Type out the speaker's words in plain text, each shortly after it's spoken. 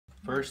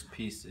first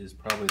piece is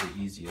probably the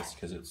easiest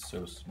because it's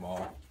so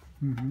small.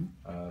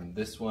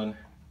 This one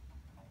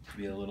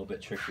can be a little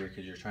bit trickier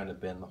because you're trying to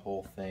bend the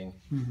whole thing.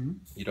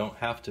 You don't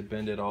have to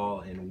bend it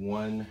all in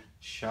one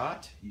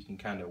shot. You can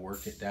kind of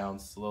work it down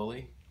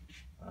slowly.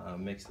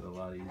 Makes it a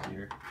lot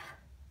easier.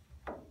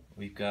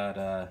 We've got,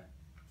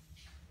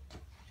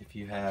 if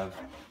you have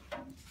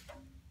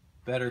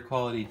better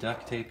quality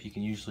duct tape, you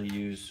can usually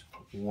use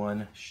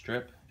one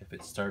strip. If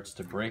it starts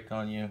to break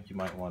on you, you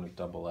might want to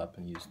double up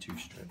and use 2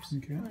 strips.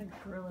 Okay.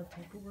 Like Gorilla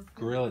tape will work.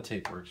 Gorilla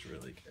tape works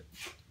really good.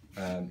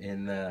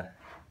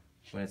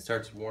 When it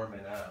starts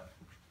warming up,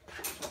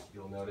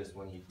 you'll notice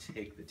when you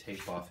take the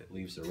tape off, it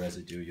leaves a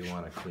residue. You'll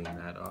want to clean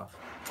that off.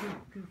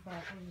 Goof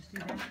off, we'll just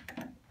do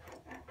that.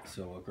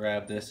 So we'll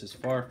grab this as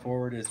far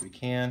forward as we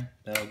can.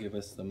 That'll give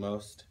us the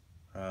most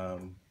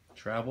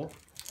travel.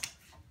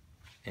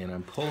 And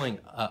I'm pulling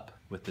up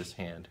with this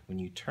hand. When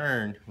you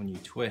turn, when you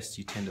twist,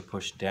 you tend to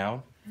push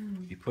down.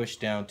 If you push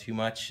down too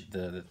much,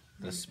 the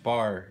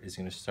spar is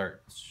going to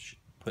start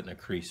putting a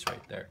crease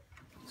right there.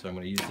 So I'm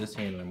going to use this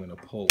hand and I'm going to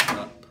pull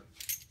up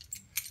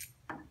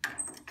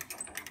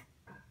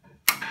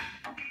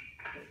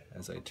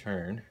as I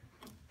turn.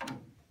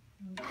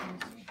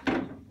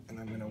 And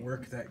I'm going to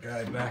work that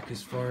guy back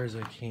as far as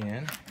I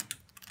can.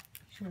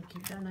 Sure,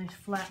 keep that nice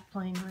flat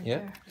plane right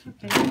Yep, there.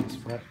 keep Okay. that nice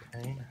flat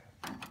plane.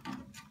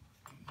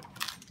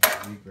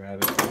 We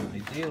grab it. And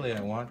ideally, I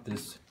want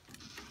this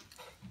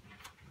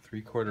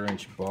 3/4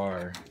 inch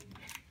bar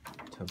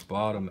to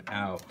bottom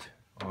out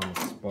on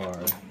the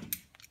spar.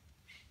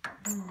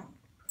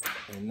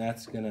 And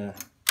that's not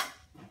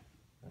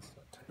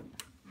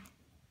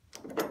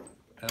tight.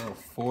 That'll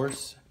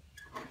force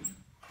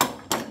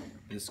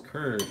this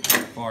curve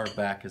as far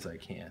back as I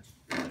can.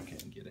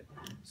 Get it.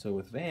 So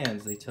with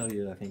Vans, they tell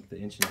you, I think, the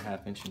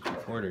 1.5 inch, 1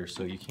 3/4,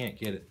 so you can't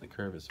get it, the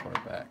curve as far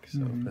back. So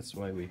that's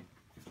why we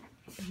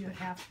Do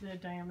half the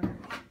diameter.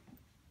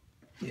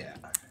 Yeah,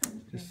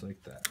 just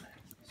like that.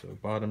 So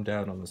bottomed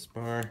out on the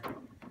spar,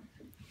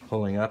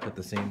 pulling up at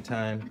the same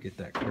time, get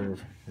that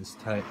curve as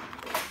tight,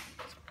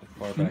 as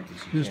far back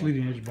as you Just can.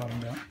 leading edge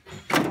bottomed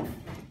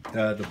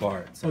out. The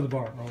bar itself. Oh, the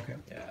bar. Oh, okay.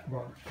 Yeah.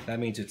 Bar. That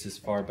means it's as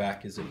far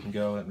back as it can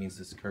go. That means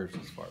this curve's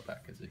as far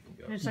back as it can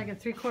go. And it's like a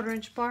 3/4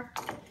 inch bar?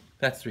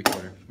 That's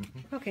 3/4.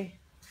 Okay.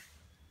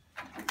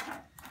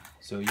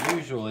 So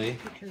usually,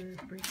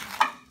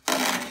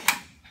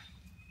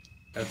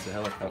 that's a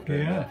helicopter.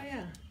 Yeah. Oh,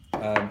 yeah.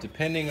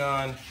 Depending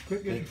on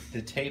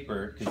the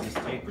taper, because this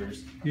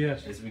tapers,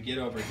 Yes. as we get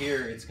over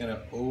here, it's going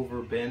to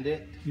over bend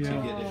it to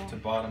get it to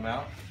bottom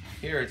out.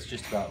 Here it's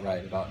just about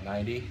right, about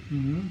 90.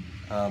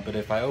 But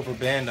if I over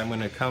bend, I'm going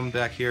to come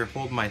back here,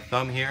 hold my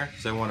thumb here,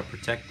 because I want to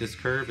protect this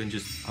curve, and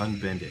just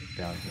unbend it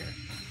down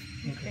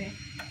here. Okay.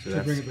 So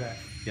So bring it back.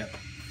 Yep.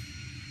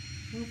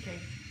 Okay.